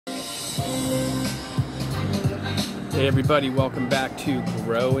Hey everybody, welcome back to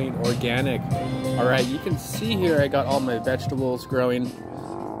Growing Organic. Alright, you can see here I got all my vegetables growing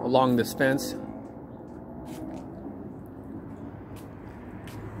along this fence.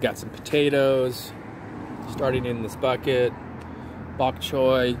 Got some potatoes starting in this bucket, bok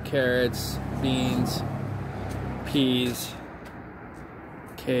choy, carrots, beans, peas,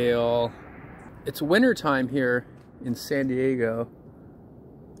 kale. It's winter time here in San Diego,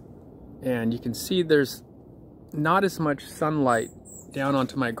 and you can see there's not as much sunlight down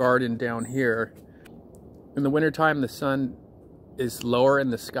onto my garden down here. In the wintertime, the sun is lower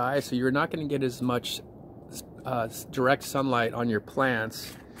in the sky, so you're not going to get as much direct sunlight on your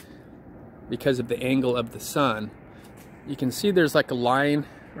plants because of the angle of the sun. You can see there's like a line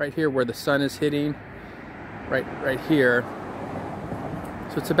right here where the sun is hitting, right here.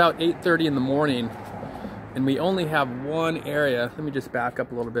 So it's about 8:30 in the morning, and we only have one area. Let me just back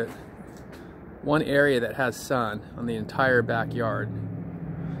up a little bit. One area that has sun on the entire backyard.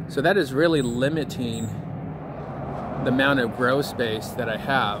 So that is really limiting the amount of grow space that I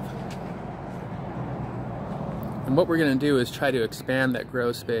have. And what we're going to do is try to expand that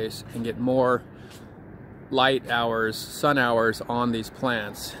grow space and get more light hours, sun hours on these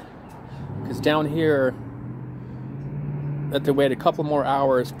plants. Because down here, I have to wait a couple more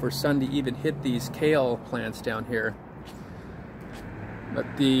hours for sun to even hit these kale plants down here. But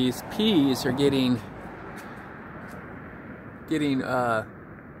these peas are getting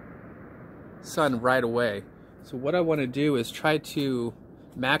sun right away. So what I want to do is try to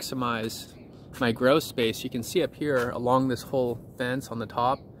maximize my grow space. You can see up here along this whole fence on the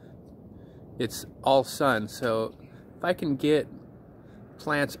top, it's all sun. So if I can get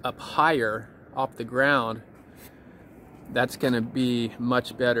plants up higher off the ground, that's going to be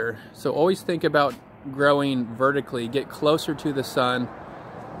much better. So always think about growing vertically, get closer to the sun,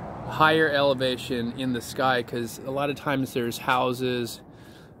 higher elevation in the sky, because a lot of times there's houses,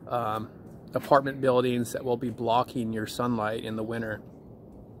 apartment buildings that will be blocking your sunlight in the winter.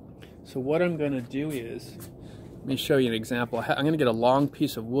 So what I'm going to do is, let me show you an example. I'm going to get a long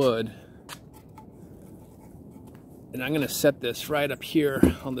piece of wood, and I'm going to set this right up here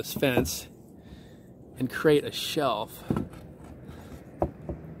on this fence and create a shelf.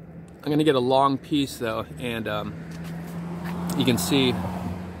 I'm going to get a long piece though, and you can see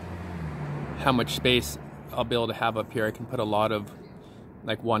how much space I'll be able to have up here. I can put a lot of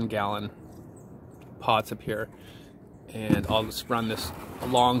like 1 gallon pots up here, and I'll just run this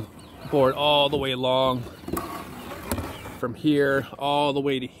along board all the way along from here all the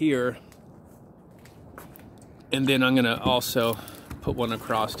way to here, and then I'm gonna also put one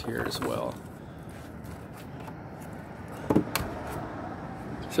across here as well.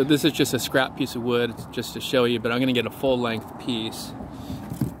 So this is just a scrap piece of wood just to show you, but I'm gonna get a full length piece,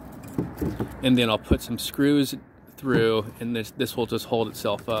 and then I'll put some screws through, and this will just hold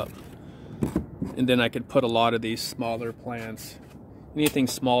itself up. And then I could put a lot of these smaller plants, anything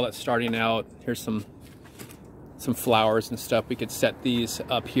small that's starting out. Here's some flowers and stuff. We could set these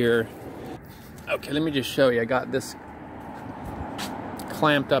up here. Okay, let me just show you. I got this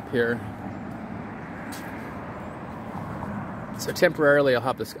clamped up here. So temporarily I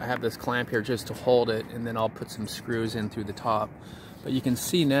have this clamp here just to hold it, and then I'll put some screws in through the top. But you can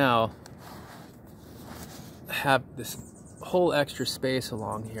see now I have this whole extra space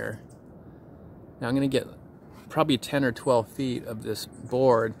along here. Now I'm going to get probably 10 or 12 feet of this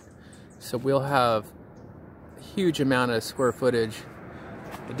board, so we'll have a huge amount of square footage,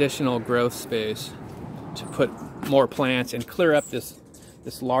 additional growth space to put more plants and clear up this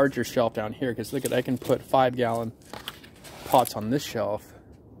larger shelf down here. Because look at, I can put 5 gallon pots on this shelf.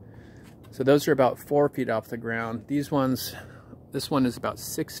 So those are about 4 feet off the ground. This one is about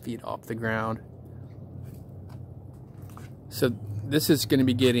 6 feet off the ground. So this is going to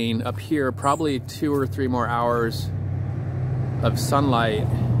be getting up here probably 2 or 3 more hours of sunlight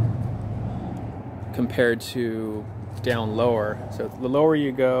compared to down lower. So the lower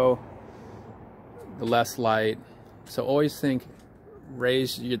you go, the less light. So always think,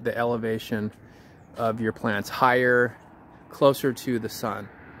 raise the elevation of your plants higher, closer to the sun.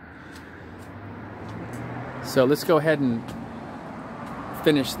 So let's go ahead and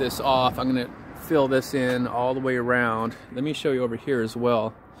finish this off. I'm going to fill this in all the way around. Let me show you over here as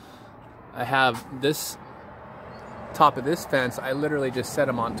well. I have this top of this fence. I literally just set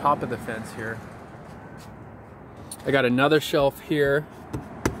them on top of the fence here. I got another shelf here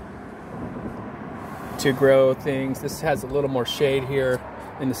to grow things. This has a little more shade here.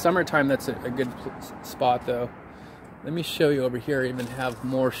 In the summertime, that's a good spot though. Let me show you over here. I even have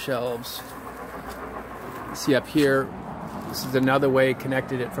more shelves. See up here, This is another way,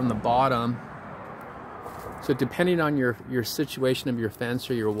 connected it from the bottom. So depending on your situation of your fence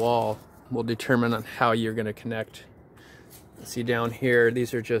or your wall will determine on how you're going to connect. See down here,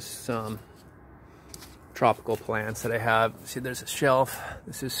 these are just some tropical plants that I have. See, there's a shelf.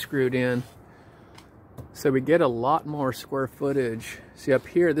 This is screwed in. So we get a lot more square footage. See up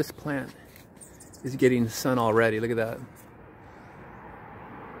here, this plant is getting sun already. Look at that.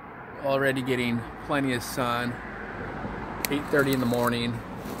 Already getting plenty of sun. 8:30 in the morning.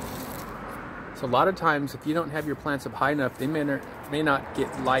 So a lot of times, if you don't have your plants up high enough, they may not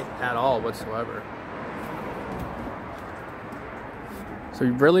get light at all whatsoever. So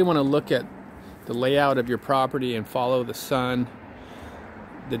you really want to look at the layout of your property and follow the sun,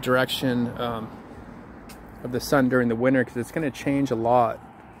 the direction of the sun during the winter, because it's going to change a lot.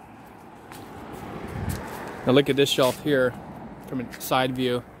 Now look at this shelf here from a side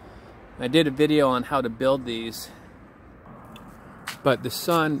view. I did a video on how to build these, but the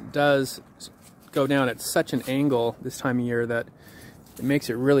sun does go down at such an angle this time of year that it makes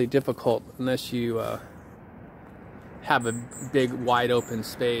it really difficult unless you have a big wide open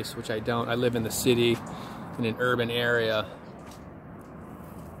space, which I don't. I live in the city in an urban area,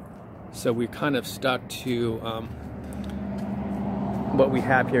 so we're kind of stuck to what we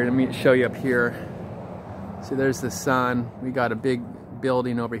have here. Let me show you up here. See, there's the sun. We got a big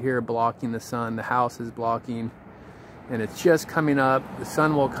building over here blocking the sun. The house is blocking, and it's just coming up. The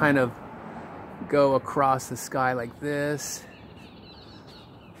sun will kind of go across the sky like this.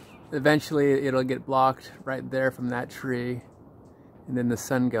 Eventually it'll get blocked right there from that tree, and then the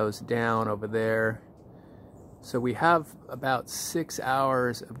sun goes down over there. So we have about 6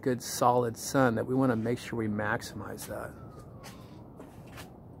 hours of good solid sun that we want to make sure we maximize that.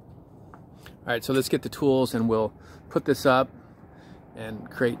 Alright, so let's get the tools and we'll put this up and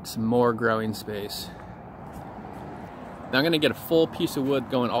create some more growing space. Now I'm going to get a full piece of wood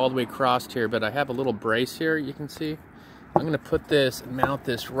going all the way across here, but I have a little brace here, you can see. I'm going to put this, mount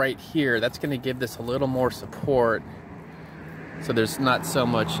this right here. That's going to give this a little more support, so there's not so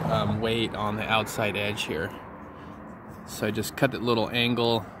much weight on the outside edge here. So I just cut that little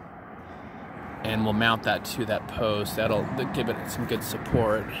angle and we'll mount that to that post. That'll give it some good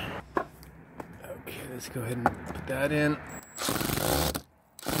support. Okay, let's go ahead and put that in.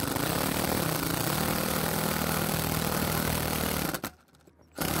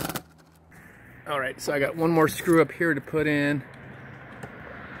 Alright, so I got one more screw up here to put in.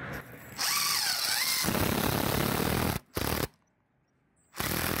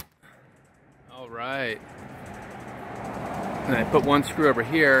 Alright. And I put one screw over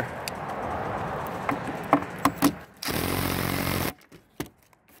here.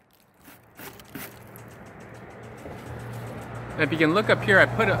 And if you can look up here, I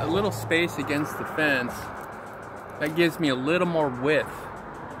put a little space against the fence. That gives me a little more width.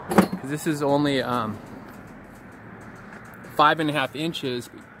 Because this is only 5.5 inches.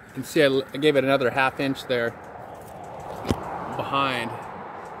 You can see I gave it another 1/2 inch there behind.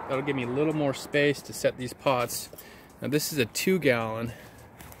 That'll give me a little more space to set these pots. Now this is a 2-gallon.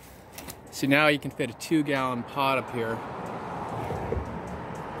 So now you can fit a 2-gallon pot up here.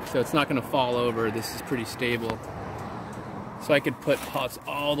 So it's not going to fall over. This is pretty stable. So I could put pots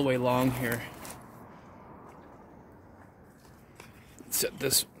all the way along here. Set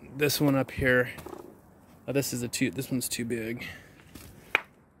this one up here. Oh, this one's too big.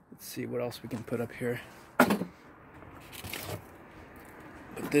 Let's see what else we can put up here.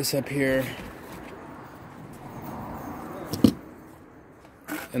 Put this up here.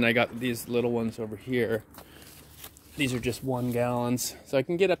 And I got these little ones over here. These are just 1 gallons. So I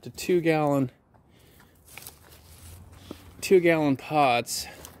can get up to 2-gallon pots.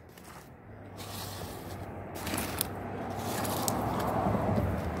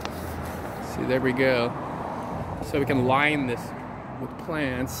 See, there we go. So we can line this with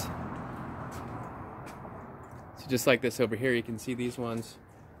plants. So just like this over here, you can see these ones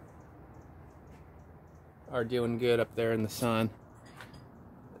are doing good up there in the sun.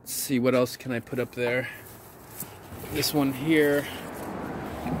 Let's see, what else can I put up there? This one here.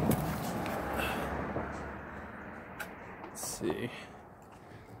 Let's see.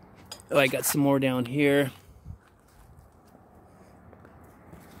 Oh, I got some more down here.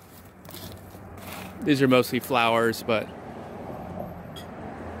 These are mostly flowers, but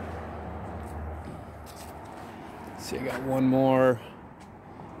let's see, I got one more.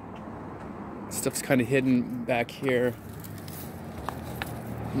 Stuff's kind of hidden back here.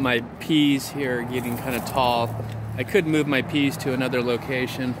 My peas here are getting kind of tall. I could move my peas to another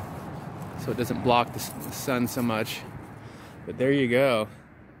location so it doesn't block the sun so much. But there you go.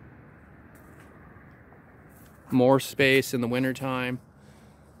 more space in the wintertime.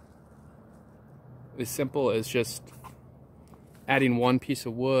 As simple as just adding one piece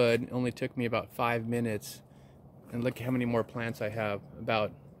of wood. It only took me about 5 minutes. And look how many more plants I have.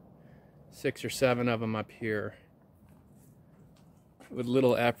 About 6 or 7 of them up here. With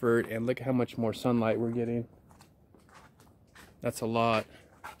little effort, and look how much more sunlight we're getting. That's a lot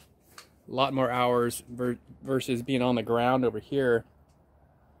more hours versus being on the ground over here.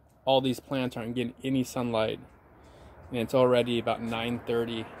 All these plants aren't getting any sunlight, and it's already about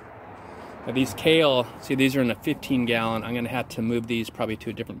 9:30. Now these kale, see, these are in a 15 gallon. I'm gonna have to move these probably to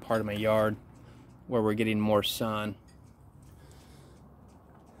a different part of my yard where we're getting more sun.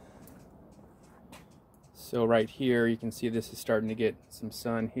 So right here, you can see this is starting to get some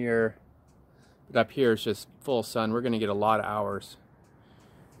sun here. But up here is just full sun. We're gonna get a lot of hours.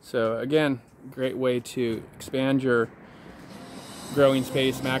 So again, great way to expand your growing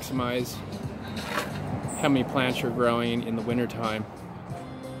space, maximize how many plants you're growing in the wintertime.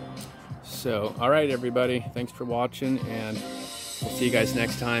 So, all right, everybody, thanks for watching, and we'll see you guys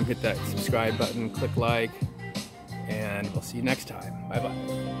next time. Hit that subscribe button, click like, and we'll see you next time.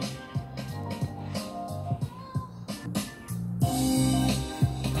 Bye-bye.